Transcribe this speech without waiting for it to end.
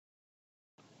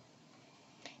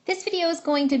This video is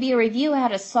going to be a review how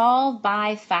to solve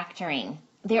by factoring.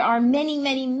 There are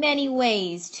many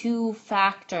ways to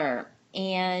factor,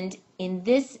 and in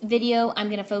this video I'm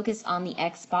going to focus on the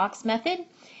Xbox method,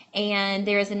 and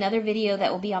there is another video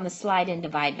that will be on the slide and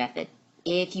divide method.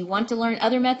 If you want to learn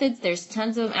other methods, there's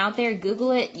tons of them out there.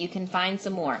 Google it, you can find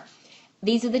some more.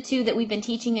 These are the two that we've been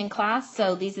teaching in class,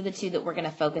 so these are the two that we're going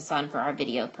to focus on for our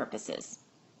video purposes.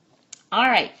 All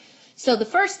right. So the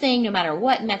first thing, no matter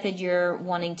what method you're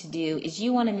wanting to do, is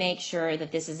you want to make sure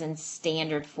that this is in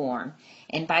standard form.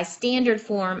 And by standard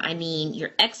form, I mean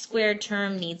your x squared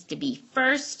term needs to be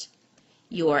first,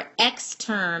 your x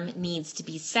term needs to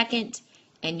be second,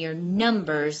 and your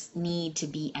numbers need to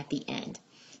be at the end.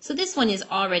 So this one is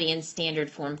already in standard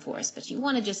form for us, but you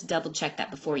want to just double check that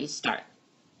before you start.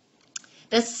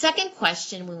 The second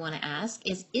question we want to ask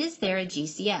is there a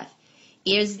GCF?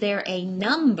 Is there a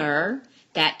number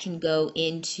that can go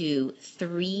into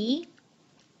 3,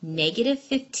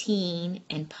 -15,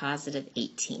 and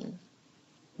 +18?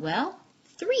 Well,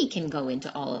 3 can go into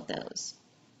all of those.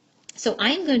 So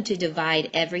I'm going to divide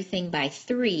everything by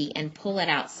 3 and pull it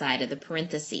outside of the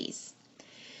parentheses.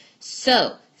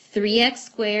 So 3x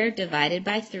squared divided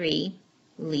by 3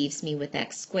 leaves me with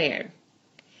x squared.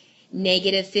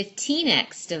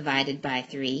 -15x divided by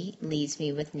 3 leaves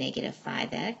me with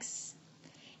 -5x.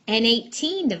 And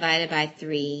 18 divided by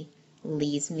 3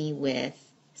 leaves me with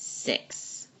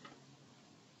 6.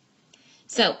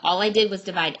 So all I did was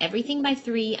divide everything by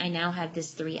 3. I now have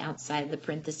this 3 outside of the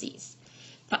parentheses.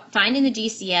 Finding the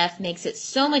GCF makes it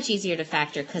so much easier to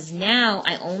factor because now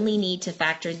I only need to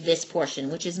factor this portion,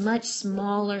 which is much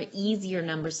smaller, easier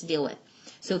numbers to deal with.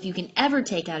 So if you can ever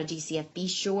take out a GCF, be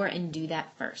sure and do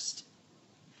that first.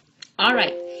 All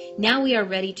right, now we are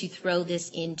ready to throw this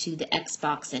into the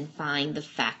Xbox and find the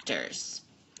factors.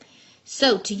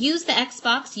 So to use the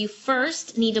Xbox, you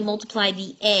first need to multiply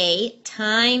the A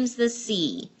times the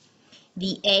C.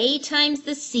 The A times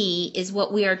the C is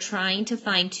what we are trying to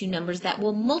find two numbers that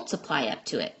will multiply up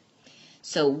to it.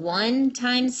 So 1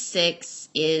 times 6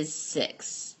 is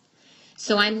 6.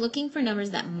 So I'm looking for numbers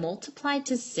that multiply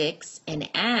to 6 and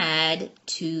add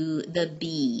to the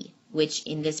B, which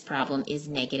in this problem is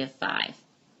 -5.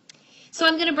 So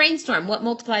I'm going to brainstorm. What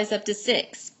multiplies up to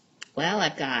 6? Well,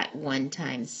 I've got 1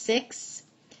 times 6.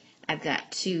 I've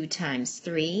got 2 times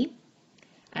 3.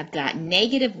 I've got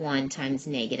 -1 times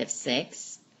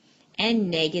 -6. And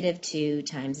 -2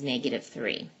 times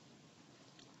 -3.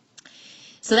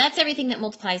 So that's everything that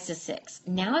multiplies to 6.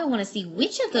 Now I want to see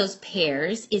which of those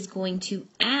pairs is going to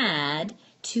add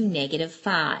to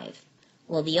 -5.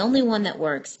 Well, the only one that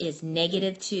works is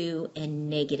 -2 and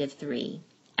 -3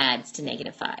 adds to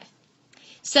 -5.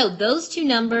 So those two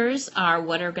numbers are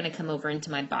what are going to come over into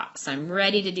my box. So I'm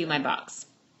ready to do my box.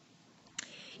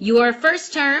 Your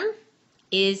first term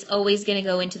is always going to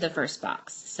go into the first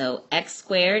box. So x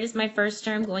squared is my first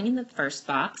term going in the first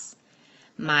box.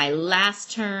 My last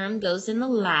term goes in the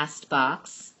last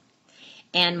box.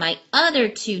 And my other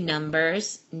two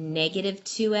numbers,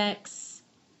 -2x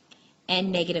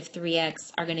and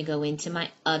 -3x, are going to go into my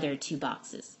other two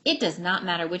boxes. It does not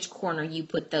matter which corner you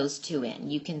put those two in.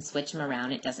 You can switch them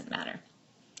around. It doesn't matter.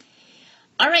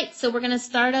 All right, so we're going to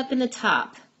start up in the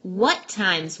top. What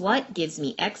times what gives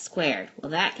me x squared?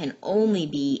 Well, that can only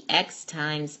be x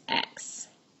times x.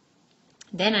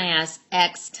 Then I ask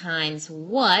x times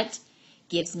what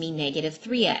gives me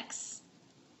 -3x?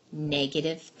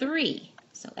 -3.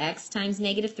 So x times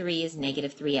 -3 is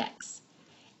 -3x.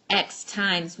 X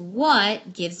times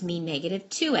what gives me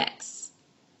 -2x?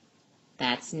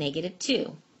 That's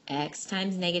 -2. X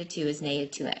times -2 is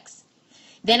 -2x.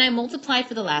 Then I multiply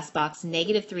for the last box.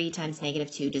 -3 times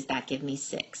 -2, does that give me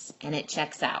 6? And it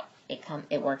checks out.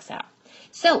 It works out.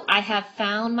 So I have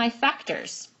found my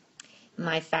factors.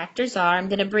 My factors are, I'm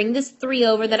going to bring this 3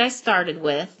 over that I started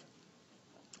with.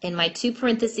 In my two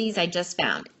parentheses I just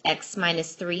found, x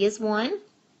minus 3 is 1.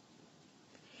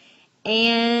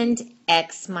 And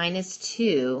x minus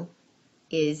 2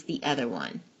 is the other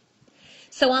one.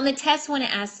 So on the test when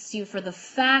it asks you for the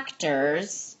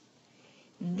factors,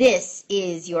 this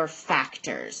is your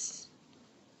factors.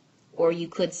 Or you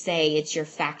could say it's your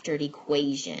factored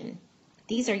equation.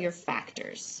 These are your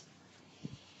factors.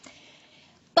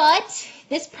 But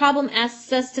this problem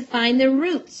asks us to find the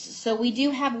roots. So we do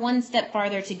have one step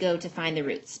farther to go to find the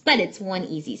roots. But it's one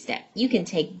easy step. You can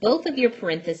take both of your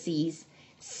parentheses,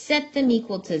 set them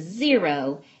equal to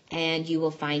 0, and you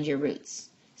will find your roots.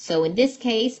 So in this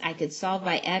case, I could solve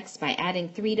by x by adding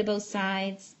 3 to both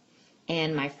sides.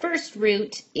 And my first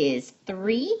root is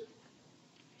 3.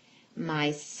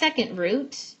 My second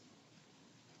root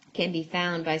can be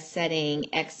found by setting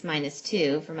x minus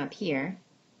 2 from up here.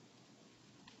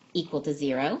 equal to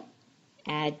 0.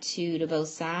 Add 2 to both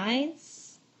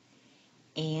sides.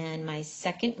 And my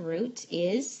second root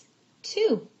is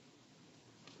 2.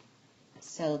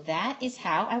 So that is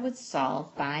how I would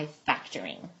solve by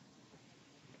factoring.